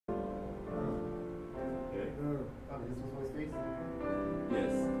Okay, this was his face?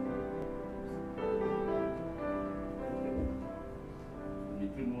 Yes.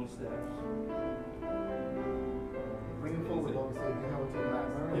 Need 2 more steps. Bring him forward, Lord, so you can help him to the last.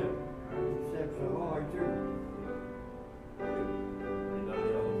 Yeah. Steps are hard too. And on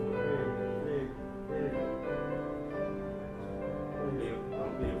the other foot.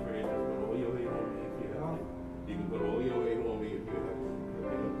 Don't be afraid. Just put all your weight on me if you have to. You can put all your weight on me if you have to.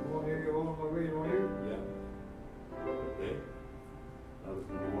 Okay? All my weight on you. Yeah. Okay. Now let's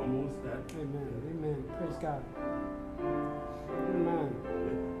do 1 more step. Amen. Amen. Praise God. Amen.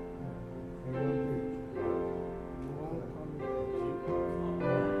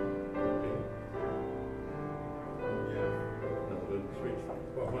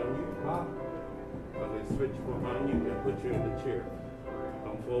 Switch behind you and put you in the chair.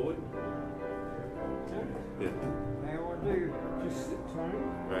 Come forward. Yeah. I want to do. Just sit, turn.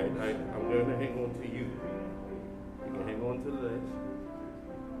 Right. I'm going to hang on to you. You can hang on to the ledge.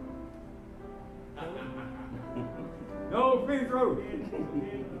 No, Pedro.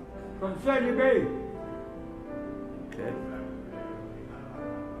 From Sunny Bay. Okay.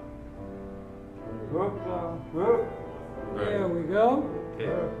 Whoop. There we go.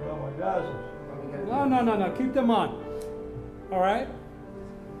 Okay. My glasses. No. Keep them on. All right?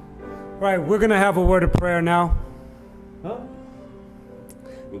 Right, we're going to have a word of prayer now. Huh?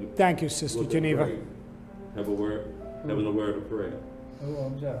 Thank you, Sister Geneva. Having a word of prayer. Oh,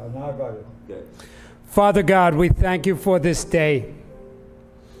 I'm sorry. I'm not about it. Okay. Father God, we thank you for this day,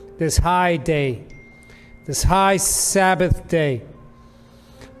 this high day, this high Sabbath day.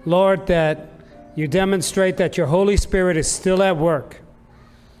 Lord, that you demonstrate that your Holy Spirit is still at work.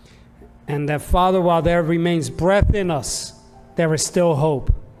 And that, Father, while there remains breath in us, there is still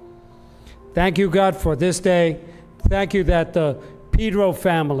hope. Thank you, God, for this day. Thank you that the PEDRO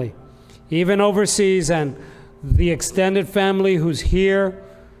family, even overseas, and the extended family who's here,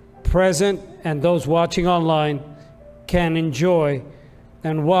 present, and those watching online, can enjoy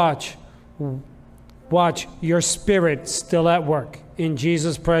and watch your Spirit still at work. In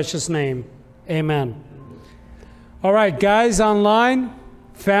Jesus' precious name, amen. All right, guys online,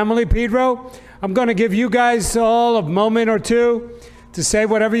 family PEDRO, I'm going to give you guys all a moment or two to say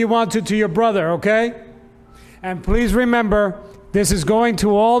whatever you want to your brother, okay? And please remember, this is going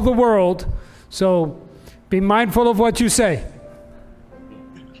to all the world, so be mindful of what you say.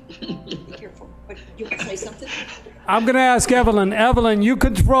 Be careful. But you can say something? I'm going to ask Evelyn. Evelyn, you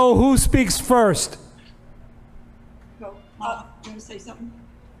control who speaks first. Go. You want to say something?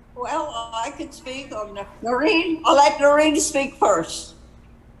 Well, I could speak on Noreen. I'll let Noreen speak first.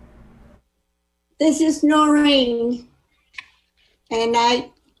 This is Noreen, and I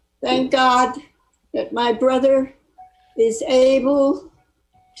thank God that my brother is able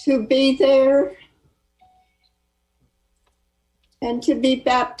to be there and to be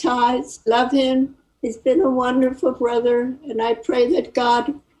baptized. Love him. He's been a wonderful brother, and I pray that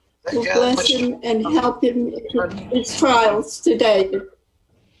God will bless him and help him in his trials today.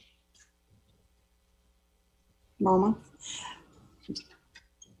 Mama.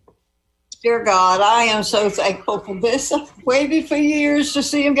 Dear God, I am so thankful for this. I've waited for years to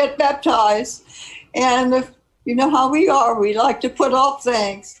see him get baptized. And if, you know how we are, we like to put off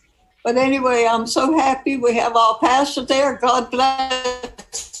things. But anyway, I'm so happy we have our pastor there. God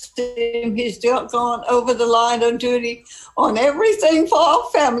bless him. He's gone over the line on duty on everything for our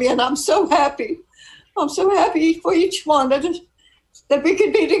family. And I'm so happy. I'm so happy for each one that we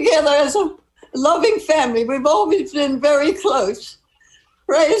could be together as a loving family. We've always been very close.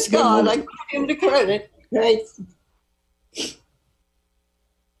 Praise God. I give him the credit. Right.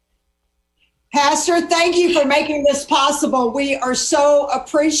 Pastor, thank you for making this possible. We are so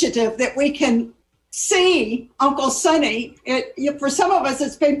appreciative that we can see Uncle Sonny. For some of us,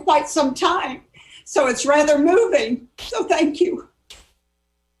 it's been quite some time, so it's rather moving. So thank you.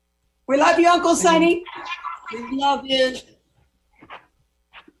 We love you, Uncle Sonny. We love you.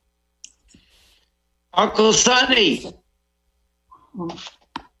 Uncle Sonny.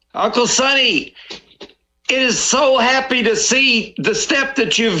 Uncle Sonny, it is so happy to see the step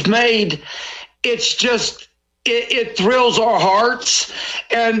that you've made. It's just, it thrills our hearts.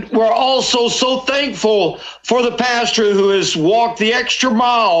 And we're also so thankful for the pastor who has walked the extra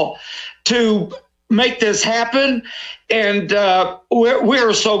mile to make this happen. And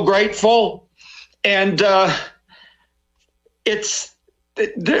we're so grateful. And the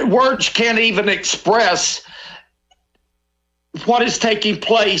words can't even express what is taking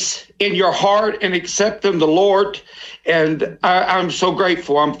place in your heart and accepting the Lord. And I'm so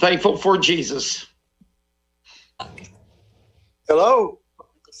grateful. I'm thankful for Jesus. Hello,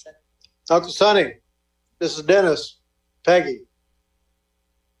 Uncle Sonny. This is Dennis. Peggy.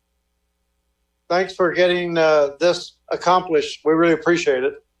 Thanks for getting this accomplished. We really appreciate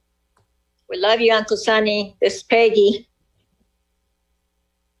it. We love you, Uncle Sonny. This is Peggy.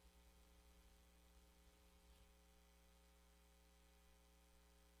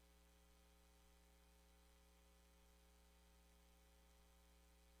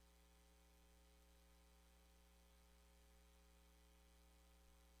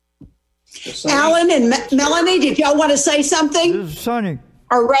 Alan and Melanie, did y'all want to say something? This is Sonny.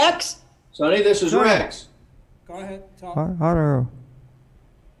 Or Rex? Sonny, this is Rex. Go ahead, Tom. How the hell?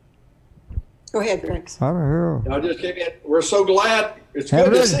 Go ahead, Rex. How the hell? I just came in. We're so glad. It's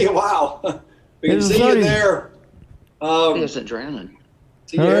good to see you. Wow. We can see you there. He isn't drowning.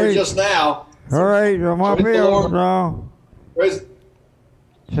 See you here just now. All right, I'm up Praise the here Lord. now. Praise-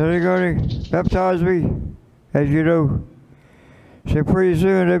 So they're going to baptize me, as you know. So pretty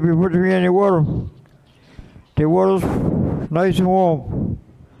soon they'll be putting me in the water. The water's nice and warm.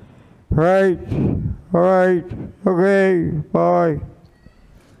 Right, all right, okay, bye.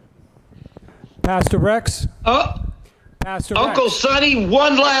 Pastor Rex? Pastor Uncle Rex. Sonny,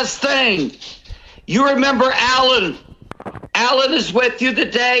 one last thing. You remember Alan. Alan is with you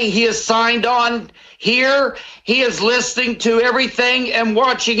today. He is signed on here. He is listening to everything and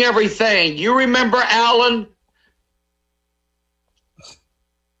watching everything. You remember Alan?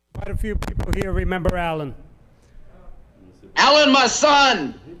 Quite a few people here remember Alan. Alan, my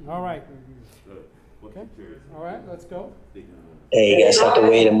son. All right. Okay. All right, let's go. Hey, you guys have to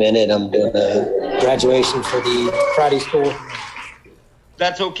wait a minute. I'm doing a graduation for the Friday school.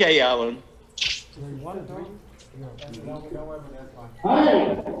 That's okay, Alan.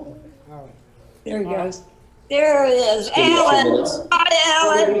 There he goes. There it is. Give me a few Alan. minutes. Hi,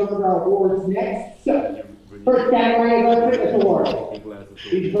 Alan.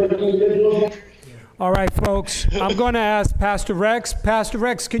 All right, folks. I'm going to ask Pastor Rex. Pastor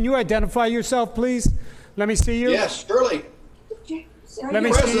Rex, can you identify yourself, please? Let me see you. Yes, Shirley. Let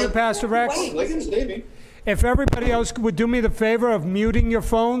me see you, Pastor Rex. They can see me. If everybody else would do me the favor of muting your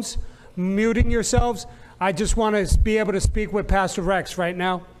phones, muting yourselves, I just want to be able to speak with Pastor Rex right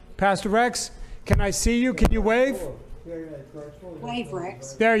now. Pastor Rex, can I see you? Can you wave? Wave,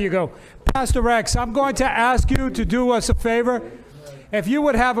 Rex. There you go. Pastor Rex, I'm going to ask you to do us a favor. If you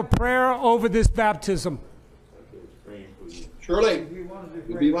would have a prayer over this baptism. Shirley,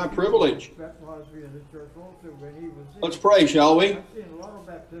 it'd be my privilege. Let's pray, shall we?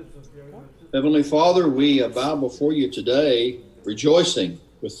 Heavenly Father, we bow before you today, rejoicing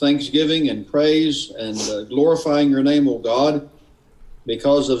with thanksgiving and praise and glorifying your name, O God,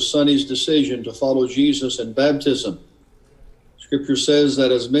 because of Sonny's decision to follow Jesus in baptism. Scripture says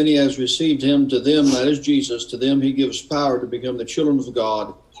that as many as received him, to them, that is Jesus, to them he gives power to become the children of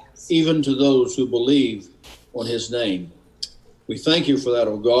God, even to those who believe on his name. We thank you for that,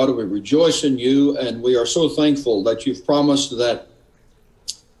 O God. We rejoice in you, and we are so thankful that you've promised that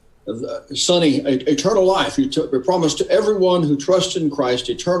Sonny, eternal life. You promised to everyone who trusts in Christ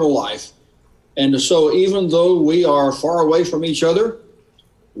eternal life. And so even though we are far away from each other,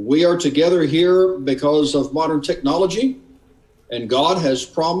 we are together here because of modern technology. And God has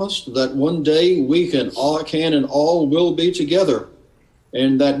promised that one day we can and all will be together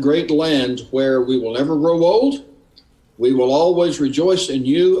in that great land where we will never grow old. We will always rejoice in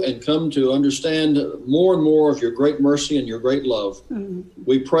you and come to understand more and more of your great mercy and your great love. Mm-hmm.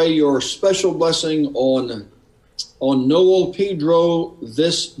 We pray your special blessing on NOEL PEDRO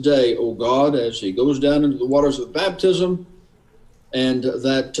this day, O God, as he goes down into the waters of baptism, and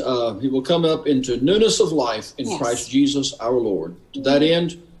that he will come up into newness of life in Christ Jesus our Lord. To that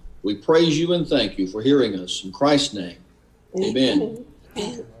end, we praise you and thank you for hearing us. In Christ's name, amen.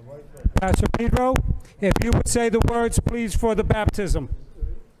 Pastor Pedro, if you would say the words, please, for the baptism.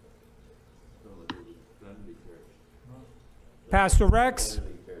 Pastor Rex,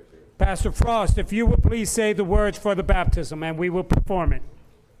 Pastor Frost, if you would please say the words for the baptism, and we will perform it.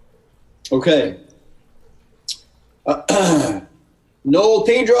 Okay. NOEL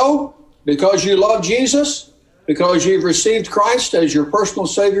PEDRO, because you love Jesus, because you've received Christ as your personal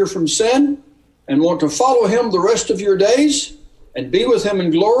Savior from sin, and want to follow him the rest of your days, and be with him in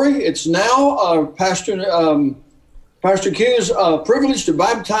glory, it's now Pastor Q's privilege to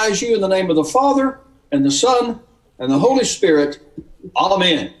baptize you in the name of the Father, and the Son, and the Holy Spirit.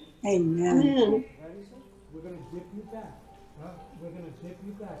 Amen. Amen. We're going to dip you back. We're going to dip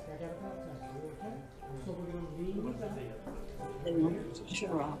you back. I got to baptize you, okay? So we're going to lean you back. Sure.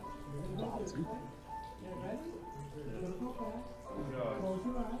 You ready? Close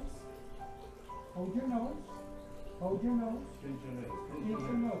your eyes. Hold your nose. Hold your nose. Pinch your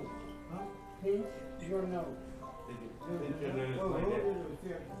nose. Pinch Your note. Did your name like that?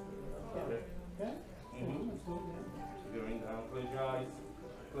 Okay. Going down. Close your eyes.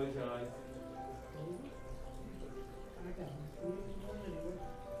 Close your eyes.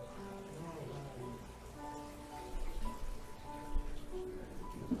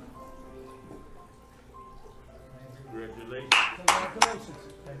 Congratulations. Congratulations.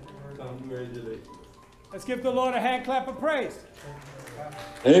 Congratulations. Let's give the Lord a hand clap of praise.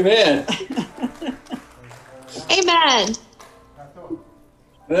 Amen. Amen.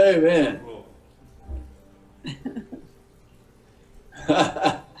 Amen.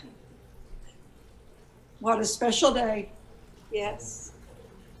 What a special day. Yes.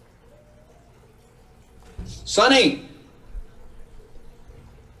 Sonny,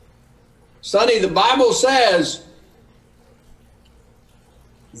 the Bible says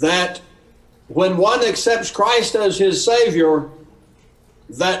that when one accepts Christ as his Savior,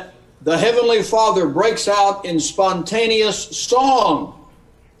 that the Heavenly Father breaks out in spontaneous song.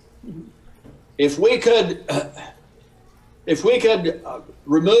 If we could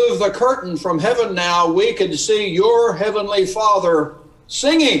remove the curtain from heaven now, we could see your Heavenly Father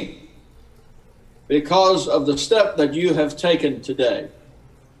singing because of the step that you have taken today.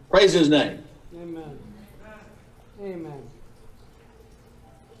 Praise His name. Amen. Amen.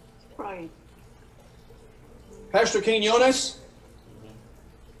 Right. Pastor Quinones,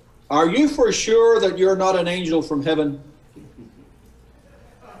 are you for sure that you're not an angel from heaven?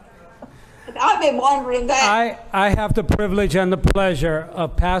 I've been wondering that. I have the privilege and the pleasure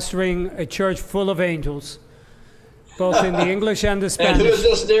of pastoring a church full of angels, both in the English and the Spanish. And who is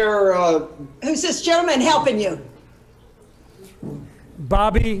this dear? Who's this gentleman helping you?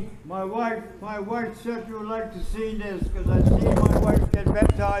 Bobby. My wife said you would like to see this because I seen my wife get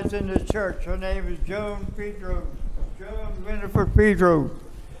baptized in the church. Her name is Joan PEDRO. Joan Winifred PEDRO.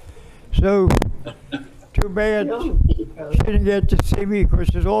 So, too bad she didn't get to see me because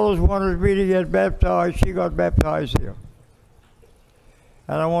she always wanted me to get baptized. She got baptized here.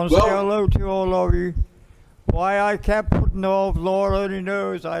 And I want to say hello to all of you. Why I kept putting off, Lord only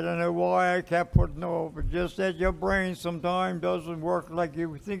knows. I don't know why I kept putting off, but just that your brain sometimes doesn't work like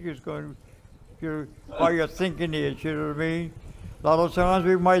you think it's going to, while you're thinking it, you know what I mean? A lot of times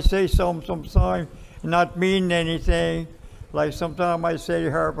we might say sometimes not mean anything. Like sometimes I say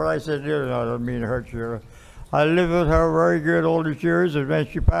to her, but I said, no, I don't mean to hurt you. I lived with her very good all these years, and when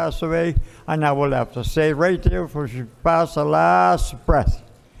she passed away, and I will have to say right there before she passed the last breath.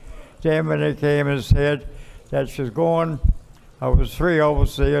 Then when they came and said that she's going, I was 3 of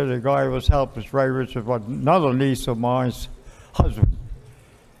us there. The guy was helping us very rich with another niece of mine's husband.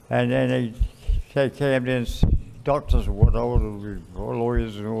 And then they came in, doctors and what, all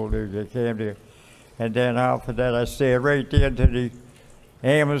lawyers and all, they came there. And then after that, I stayed right there to the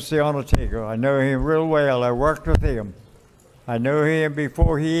Amos the Undertaker. I know him real well. I worked with him. I know him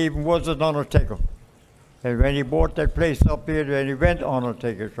before he even was an Undertaker. And when he bought that place up here, then he went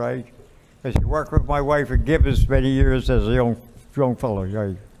Undertakers, right? Because he worked with my wife at Gibbons many years as a young fellow,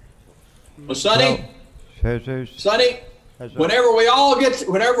 right? Well, Sonny, whenever we all get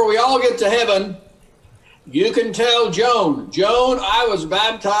to heaven, you can tell Joan, I was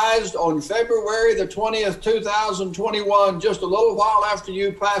baptized on February the 20th, 2021, just a little while after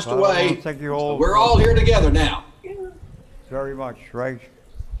you passed away. Thank you all. We're all here together now. Very much, right?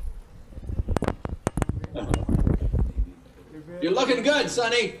 You're looking good,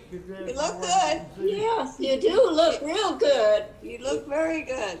 Sonny. You look good. Yes, you do look real good. You look very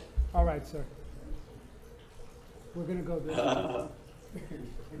good. All right, sir. We're going to go there.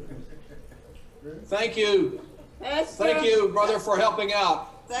 Thank you. Pastor, Thank you, brother, for helping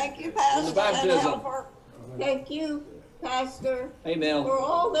out. Thank you, Pastor. In the baptism. And helper. thank you, Pastor, Hey, Mel. for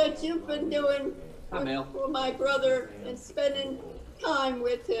all that you've been doing Hi, Mel. for my brother and spending time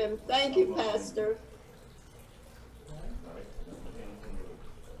with him. Thank you, Pastor.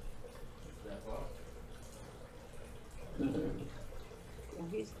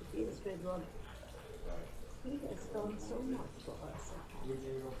 He's been one. He has done so much for us.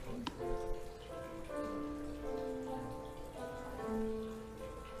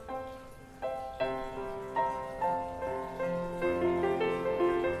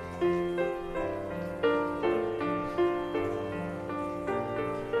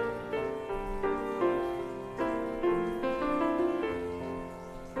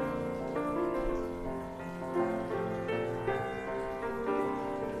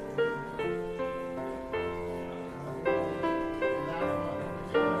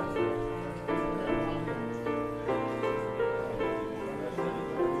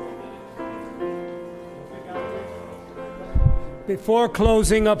 Before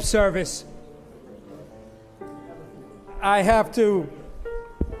closing up service, I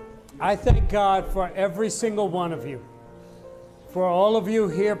thank God for every single one of you, for all of you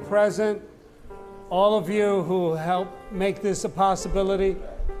here present, all of you who helped make this a possibility.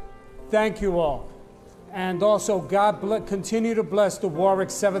 Thank you all. And also, God continue to bless the Warwick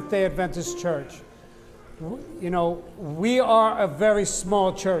Seventh-day Adventist Church. You know, we are a very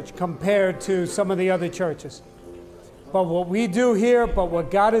small church compared to some of the other churches. But what we do here, but what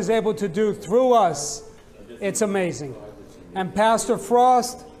God is able to do through us, it's amazing. And Pastor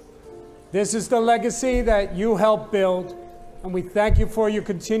Frost, this is the legacy that you helped build, and we thank you for your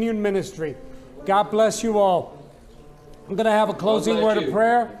continued ministry. God bless you all. I'm going to have a closing word of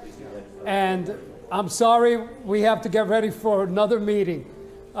prayer, and I'm sorry we have to get ready for another meeting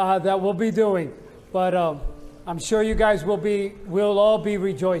that we'll be doing, but I'm sure you guys will all be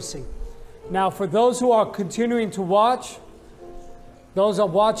rejoicing. Now, for those who are continuing to watch, those are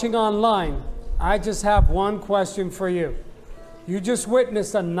watching online, I just have one question for you. You just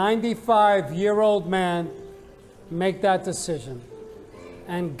witnessed a 95-year-old man make that decision.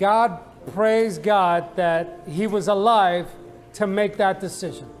 And God, praise God that he was alive to make that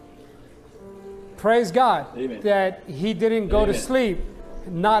decision. Praise God. Amen. That he didn't go to sleep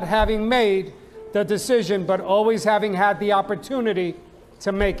not having made the decision, but always having had the opportunity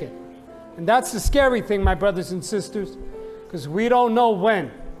to make it. And that's the scary thing, my brothers and sisters, because we don't know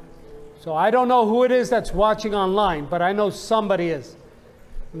when. So I don't know who it is that's watching online, but I know somebody is.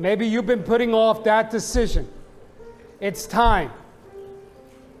 Maybe you've been putting off that decision. It's time.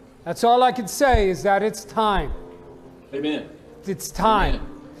 That's all I can say, is that it's time. Amen. It's time.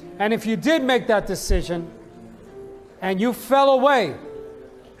 Amen. And if you did make that decision and you fell away,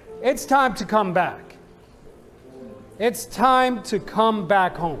 it's time to come back. It's time to come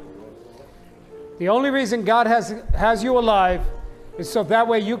back home. The only reason God has you alive is so that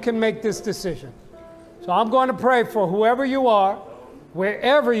way you can make this decision. So I'm going to pray for whoever you are,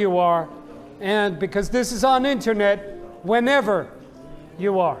 wherever you are, and because this is on internet, whenever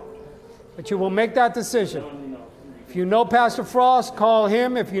you are. But you will make that decision. If you know Pastor Frost, call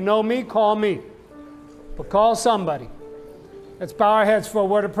him. If you know me, call me. But call somebody. Let's bow our heads for a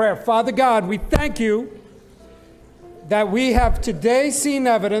word of prayer. Father God, we thank you that we have today seen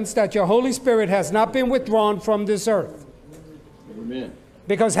evidence that your Holy Spirit has not been withdrawn from this earth. Amen.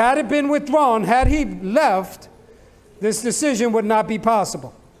 Because had it been withdrawn, had he left, this decision would not be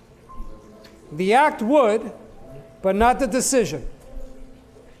possible. The act would, but not the decision.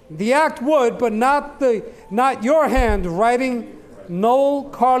 The act would, but not your hand writing Noel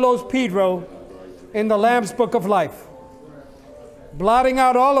Carlos Pedro in the Lamb's Book of Life, blotting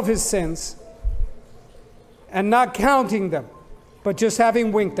out all of his sins and not counting them, but just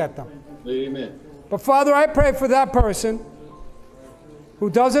having winked at them. Amen. But Father, I pray for that person who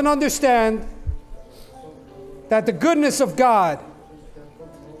doesn't understand that the goodness of God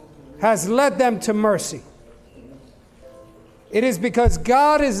has led them to mercy. It is because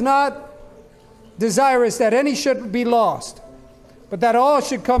God is not desirous that any should be lost, but that all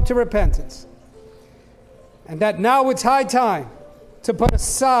should come to repentance. And that now it's high time to put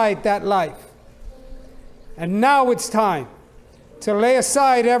aside that life. And now it's time to lay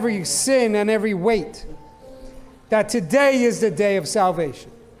aside every sin and every weight. That today is the day of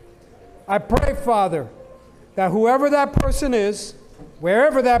salvation. I pray, Father, that whoever that person is,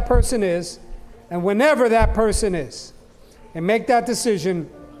 wherever that person is, and whenever that person is, and make that decision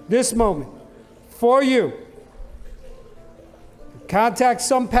this moment for you. Contact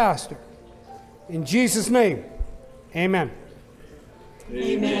some pastor. In Jesus' name, amen.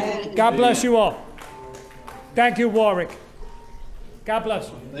 Amen. God bless you all. Thank you, Warwick. God bless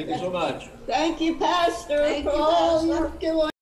you. Thank you so much. Thank you, Pastor, for all you're doing.